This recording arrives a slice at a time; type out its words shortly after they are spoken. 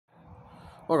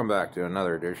Welcome back to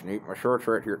another edition. Eat my shorts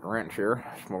right here at the ranch here.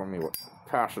 Smoking me what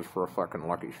passes for a fucking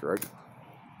Lucky Strike.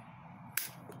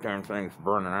 Damn thing's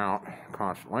burning out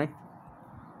constantly.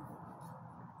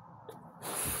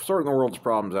 Sorting the world's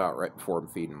problems out right before I'm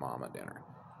feeding mom at dinner.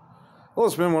 Well,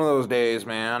 it's been one of those days,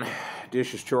 man.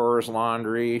 Dishes, chores,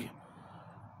 laundry,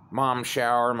 mom's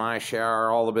shower, my shower,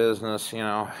 all the business, you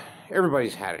know.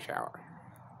 Everybody's had a shower.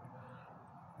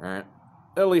 Alright?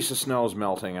 At least the snow's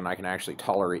melting and I can actually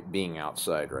tolerate being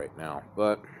outside right now.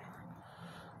 But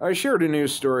I shared a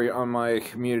news story on my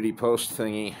community post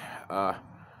thingy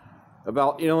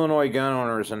about Illinois gun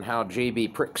owners and how J.B.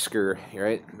 Pritzker,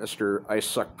 right? Mr. I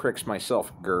suck pricks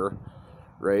myself,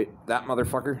 right? That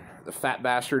motherfucker, the fat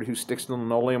bastard who sticks to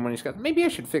linoleum when he's got... Maybe I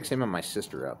should fix him and my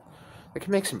sister up. I could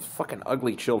make some fucking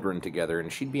ugly children together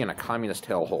and she'd be in a communist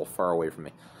hellhole far away from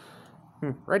me.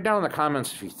 Write down in the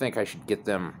comments if you think I should get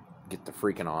the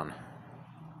freaking on.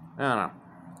 I don't know.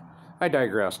 I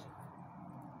digress.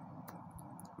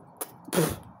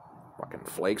 Fucking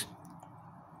flakes.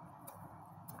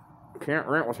 Can't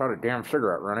rent without a damn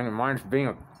cigarette running, and mine's being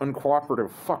an uncooperative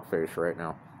fuckface right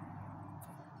now.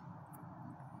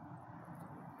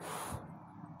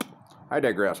 I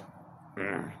digress.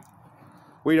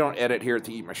 We don't edit here at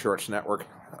the Eat My Shorts Network.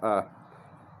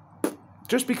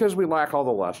 Just because we lack all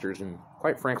the lusters, and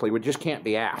quite frankly, we just can't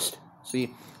be asked.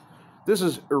 See, this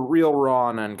is real raw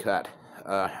and uncut.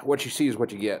 What you see is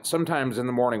what you get. Sometimes in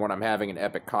the morning when I'm having an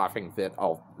epic coughing fit,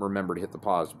 I'll remember to hit the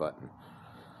pause button.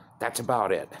 That's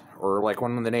about it. Or like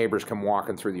when the neighbors come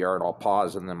walking through the yard, I'll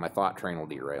pause and then my thought train will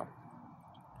derail.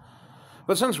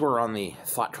 But since we're on the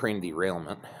thought train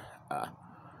derailment,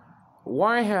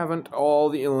 why haven't all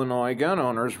the Illinois gun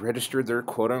owners registered their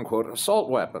quote-unquote assault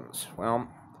weapons? Well,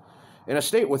 in a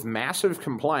state with massive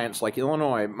compliance like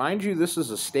Illinois, mind you, this is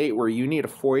a state where you need a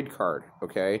FOID card,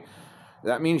 okay?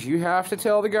 That means you have to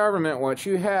tell the government what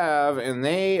you have, and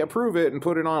they approve it and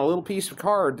put it on a little piece of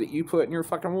card that you put in your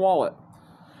fucking wallet.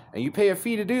 And you pay a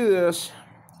fee to do this.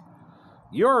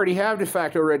 You already have de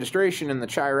facto registration in the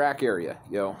Chirac area,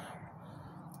 yo.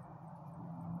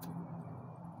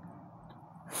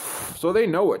 So they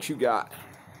know what you got,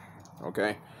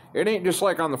 okay? It ain't just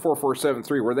like on the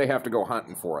 4473 where they have to go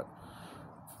hunting for it.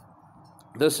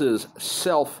 This is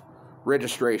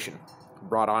self-registration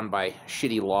brought on by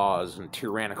shitty laws and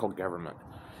tyrannical government,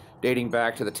 dating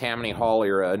back to the Tammany Hall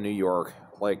era in New York.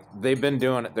 Like, they've been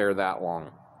doing it there that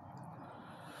long.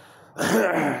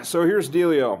 So here's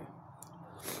dealio.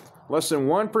 Less than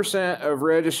 1% of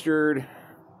registered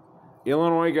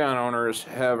Illinois gun owners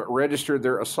have registered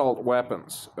their assault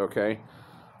weapons, okay?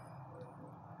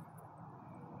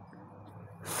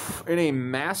 In a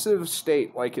massive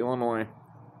state like Illinois,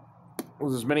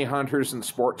 with as many hunters and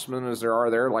sportsmen as there are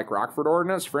there, like Rockford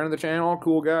Ordnance, friend of the channel,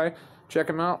 cool guy, check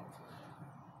him out.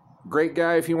 Great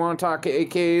guy if you want to talk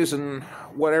AKs and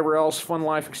whatever else fun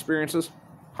life experiences.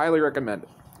 Highly recommend it.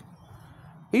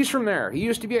 He's from there. He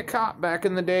used to be a cop back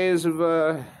in the days of,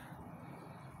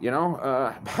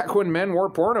 back when men wore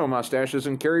porno mustaches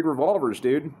and carried revolvers,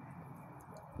 dude.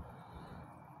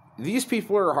 These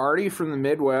people are hardy from the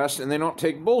Midwest, and they don't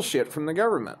take bullshit from the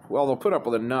government. Well, they'll put up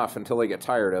with enough until they get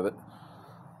tired of it.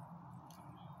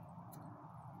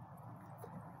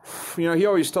 You know, he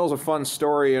always tells a fun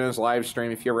story in his live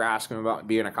stream. If you ever ask him about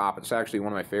being a cop, it's actually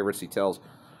one of my favorites he tells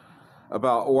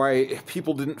about why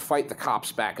people didn't fight the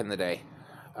cops back in the day.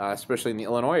 Especially in the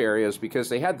Illinois areas, because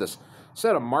they had this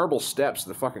set of marble steps to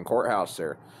the fucking courthouse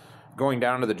there, going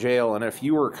down to the jail, and if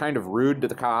you were kind of rude to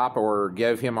the cop or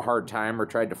gave him a hard time or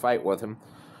tried to fight with him,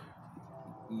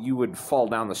 you would fall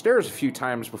down the stairs a few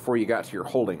times before you got to your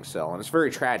holding cell. And it's very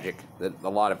tragic that a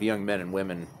lot of young men and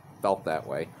women felt that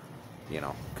way, you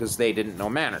know, because they didn't know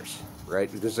manners,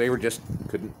 right? Because they were just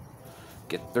couldn't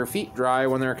get their feet dry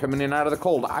when they're coming in out of the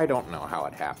cold. I don't know how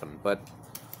it happened, but,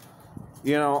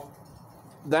 you know,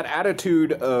 that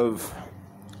attitude of,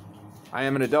 I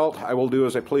am an adult, I will do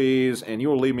as I please, and you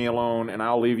will leave me alone, and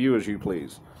I'll leave you as you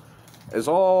please, has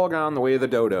all gone the way of the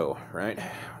dodo, right?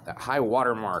 That high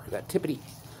watermark, that tippity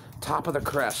top of the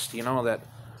crest, you know, that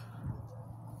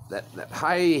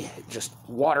high just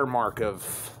watermark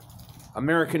of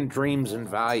American dreams and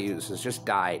values has just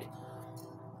died,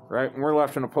 right? And we're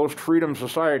left in a post-freedom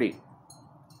society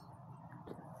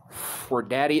where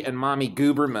daddy and mommy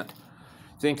gooberment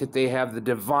think that they have the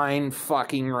divine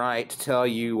fucking right to tell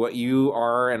you what you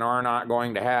are and are not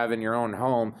going to have in your own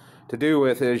home to do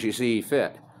with as you see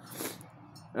fit.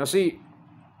 Now see,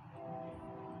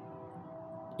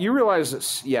 you realize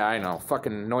this, yeah, I know,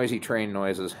 fucking noisy train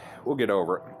noises. We'll get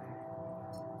over it.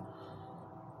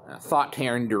 Thought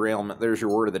train derailment, there's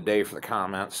your word of the day for the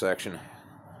comment section.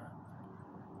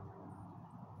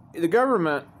 the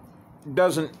government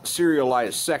doesn't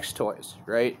serialize sex toys,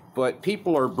 right? But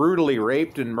people are brutally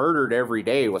raped and murdered every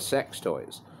day with sex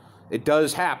toys. It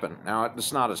does happen. Now,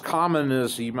 it's not as common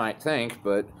as you might think,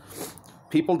 but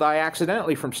people die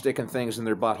accidentally from sticking things in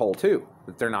their butthole, too,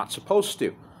 that they're not supposed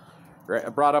to. Right? I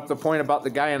brought up the point about the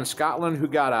guy in Scotland who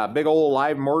got a big old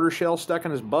live mortar shell stuck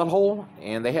in his butthole,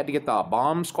 and they had to get the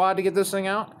bomb squad to get this thing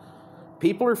out.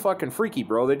 People are fucking freaky,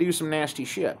 bro. They do some nasty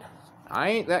shit. I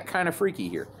ain't that kind of freaky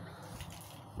here.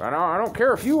 I don't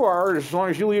care if you are, as long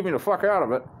as you leave me the fuck out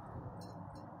of it.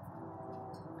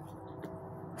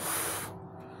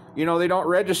 You know, they don't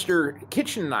register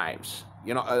kitchen knives.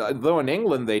 You know, though in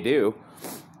England they do.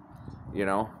 You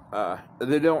know,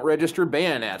 they don't register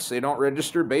bayonets. They don't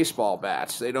register baseball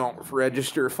bats. They don't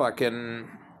register fucking,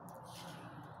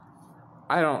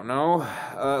 I don't know,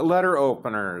 letter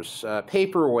openers,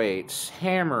 paperweights,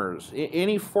 hammers,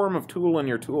 any form of tool in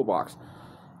your toolbox.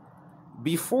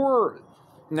 Before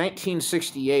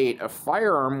 1968, a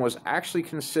firearm was actually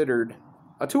considered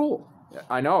a tool.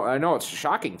 I know it's a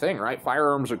shocking thing, right?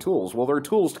 Firearms are tools. Well, they're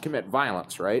tools to commit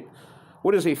violence, right?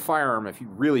 What is a firearm if you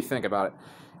really think about it?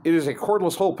 It is a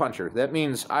cordless hole puncher. That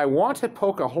means I want to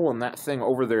poke a hole in that thing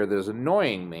over there that is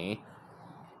annoying me,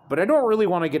 but I don't really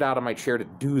want to get out of my chair to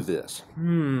do this.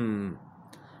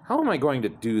 How am I going to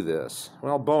do this?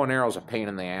 Well, bow and arrow is a pain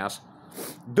in the ass.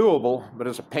 Doable, but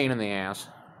it's a pain in the ass.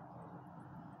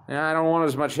 I don't want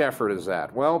as much effort as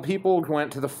that. Well, people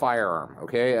went to the firearm,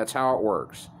 okay? That's how it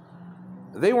works.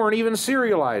 They weren't even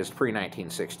serialized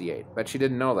pre-1968. Bet you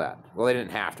didn't know that. Well, they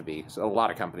didn't have to be. So a lot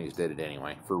of companies did it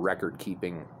anyway, for record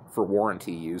keeping, for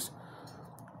warranty use.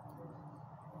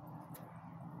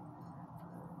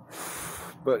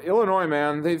 But Illinois,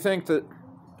 man, they think that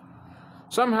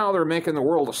somehow they're making the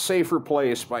world a safer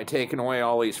place by taking away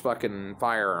all these fucking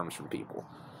firearms from people.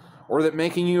 Or that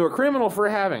making you a criminal for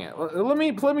having it. Let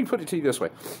me put it to you this way.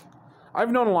 I've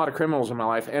known a lot of criminals in my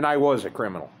life, and I was a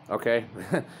criminal, okay?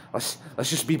 let's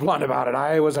just be blunt about it.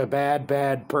 I was a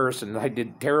bad person. I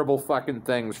did terrible fucking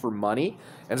things for money,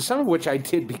 and some of which I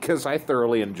did because I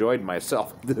thoroughly enjoyed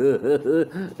myself.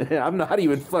 I'm not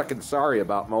even fucking sorry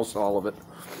about most all of it.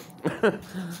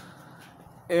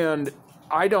 And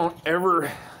I don't ever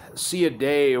see a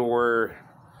day where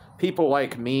people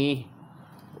like me,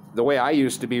 the way I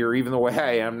used to be, or even the way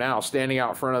I am now, standing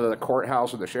out front of the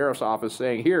courthouse or the sheriff's office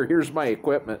saying, here's my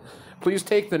equipment. Please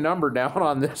take the number down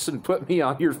on this and put me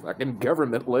on your fucking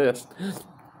government list.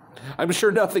 I'm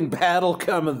sure nothing bad will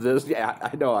come of this. Yeah,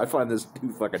 I know, I find this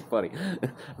too fucking funny.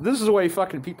 This is the way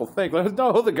fucking people think.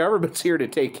 No, the government's here to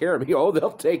take care of me. Oh,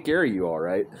 they'll take care of you, all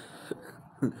right.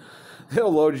 They'll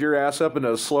load your ass up in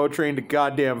a slow train to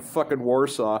goddamn fucking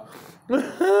Warsaw.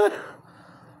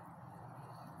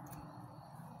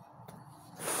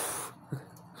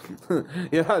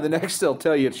 Yeah, the next they'll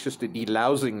tell you it's just a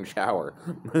delousing shower.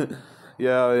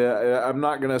 Yeah, I'm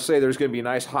not going to say there's going to be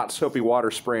nice hot soapy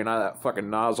water spraying out of that fucking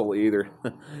nozzle either.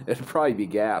 It'd probably be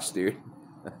gas, dude.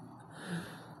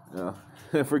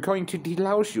 If we're going to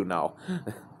delouse you now.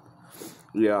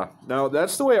 Yeah, no,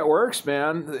 that's the way it works,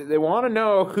 man. They want to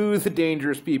know who the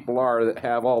dangerous people are that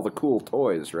have all the cool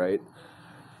toys, right?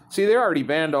 See, they already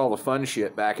banned all the fun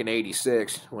shit back in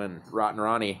 '86 when Rotten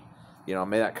Ronnie, you know,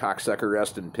 may that cocksucker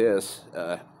rest in piss.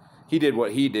 He did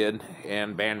what he did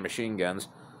and banned machine guns.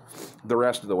 The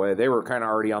rest of the way, they were kind of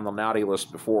already on the naughty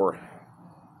list before.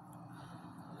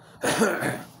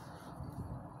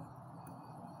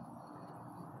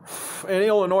 In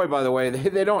Illinois, by the way,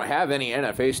 they don't have any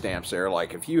NFA stamps there.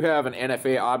 Like, if you have an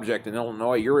NFA object in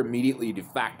Illinois, you're immediately de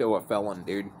facto a felon,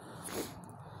 dude.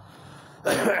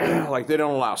 Like, they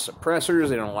don't allow suppressors,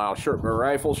 they don't allow short barrel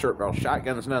rifles, short barrel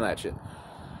shotguns, none of that shit.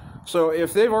 So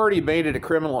if they've already made it a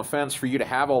criminal offense for you to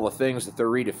have all the things that they're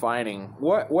redefining,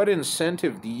 what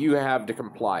incentive do you have to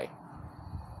comply?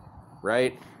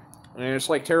 Right? I mean, it's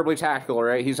like Terribly Tactical,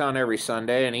 right? He's on every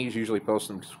Sunday, and he's usually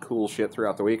posting cool shit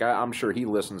throughout the week. I'm sure he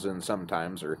listens in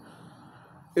sometimes, or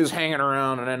is hanging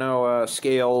around, and I know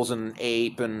Scales and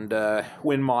Ape and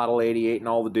Wind Model 88 and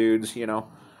all the dudes, you know.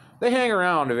 They hang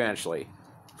around eventually.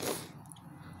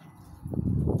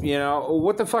 You know,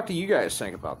 what the fuck do you guys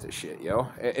think about this shit, yo?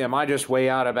 Am I just way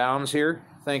out of bounds here?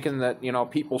 Thinking that, you know,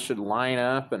 people should line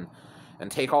up and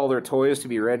take all their toys to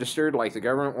be registered like the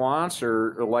government wants,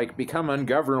 or like become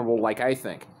ungovernable like I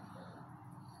think?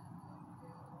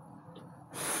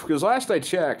 Because last I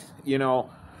checked, you know,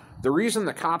 the reason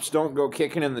the cops don't go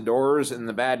kicking in the doors in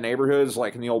the bad neighborhoods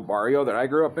like in the old barrio that I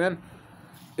grew up in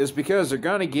is because they're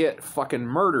going to get fucking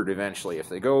murdered eventually. If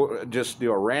they go just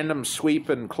do a random sweep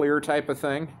and clear type of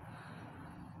thing,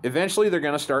 eventually they're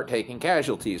going to start taking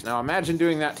casualties. Now imagine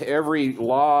doing that to every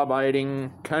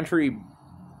law-abiding country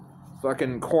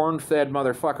fucking corn-fed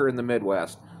motherfucker in the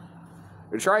Midwest.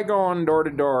 Try going door to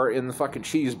door in the fucking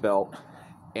cheese belt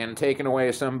and taking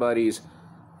away somebody's,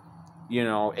 you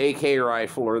know, AK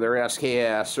rifle or their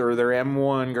SKS or their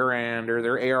M1 Garand or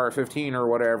their AR-15 or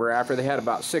whatever after they had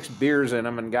about 6 beers in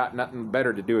them and got nothing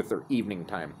better to do with their evening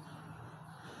time.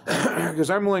 Because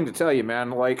I'm willing to tell you, man,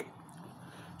 like,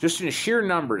 just in sheer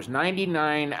numbers,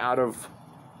 99 out of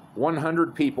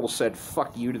 100 people said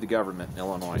fuck you to the government in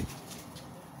Illinois.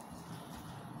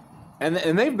 And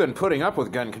they've been putting up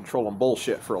with gun control and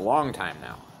bullshit for a long time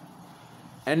now.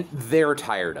 And they're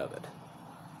tired of it.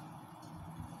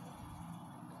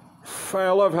 I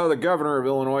love how the governor of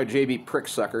Illinois, J.B.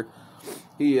 Pricksucker,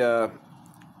 he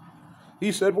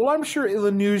said, well, I'm sure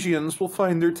Illinoisians will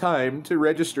find their time to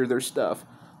register their stuff.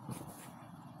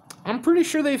 I'm pretty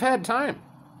sure they've had time.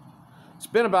 It's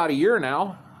been about a year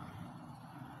now.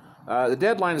 The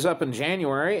deadline's up in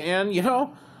January, and, you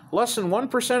know, less than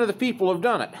 1% of the people have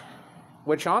done it.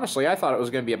 Which, honestly, I thought it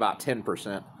was going to be about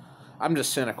 10%. I'm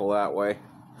just cynical that way.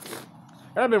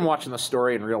 And I've been watching the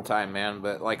story in real time, man,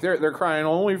 but, like, they're crying,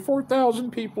 only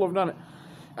 4,000 people have done it.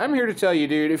 I'm here to tell you,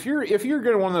 dude, if you're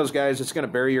gonna one of those guys that's going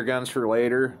to bury your guns for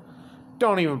later,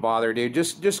 don't even bother, dude.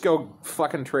 Just go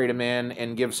fucking trade them in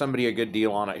and give somebody a good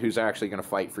deal on it who's actually going to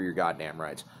fight for your goddamn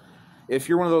rights. If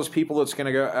you're one of those people that's going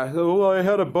to go, oh, I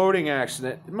had a boating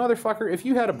accident. Motherfucker, if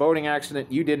you had a boating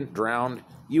accident, you didn't drown,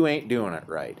 you ain't doing it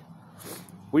right.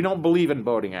 We don't believe in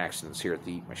boating accidents here at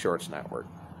the Eat My Shorts Network.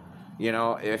 You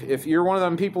know, if you're one of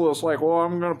them people that's like, well,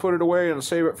 I'm going to put it away and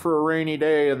save it for a rainy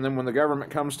day, and then when the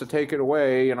government comes to take it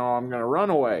away, you know, I'm going to run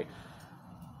away.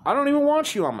 I don't even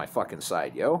want you on my fucking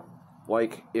side, yo.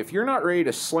 Like, if you're not ready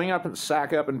to sling up and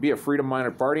sack up and be a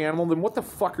freedom-minded party animal, then what the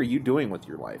fuck are you doing with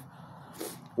your life?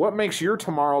 What makes your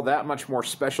tomorrow that much more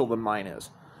special than mine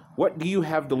is? What do you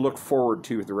have to look forward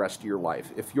to the rest of your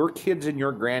life? If your kids and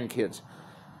your grandkids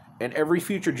and every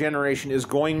future generation is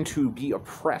going to be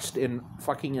oppressed and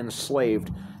fucking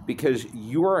enslaved because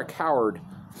you are a coward,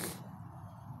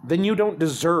 then you don't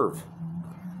deserve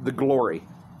the glory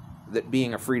that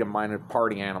being a freedom-minded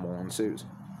party animal ensues.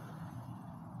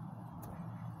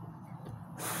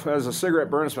 As a cigarette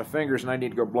burns my fingers and I need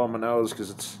to go blow my nose because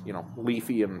it's, you know,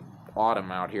 leafy and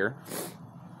autumn out here.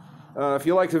 If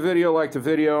you like the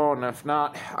video, and if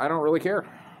not, I don't really care.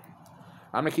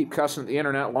 I'm going to keep cussing at the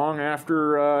internet long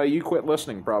after you quit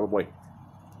listening, probably.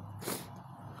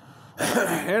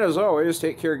 And as always,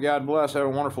 take care, God bless, have a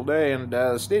wonderful day, and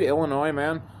the state of Illinois,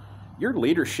 man, your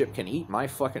leadership can eat my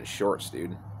fucking shorts,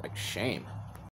 dude. Like, shame.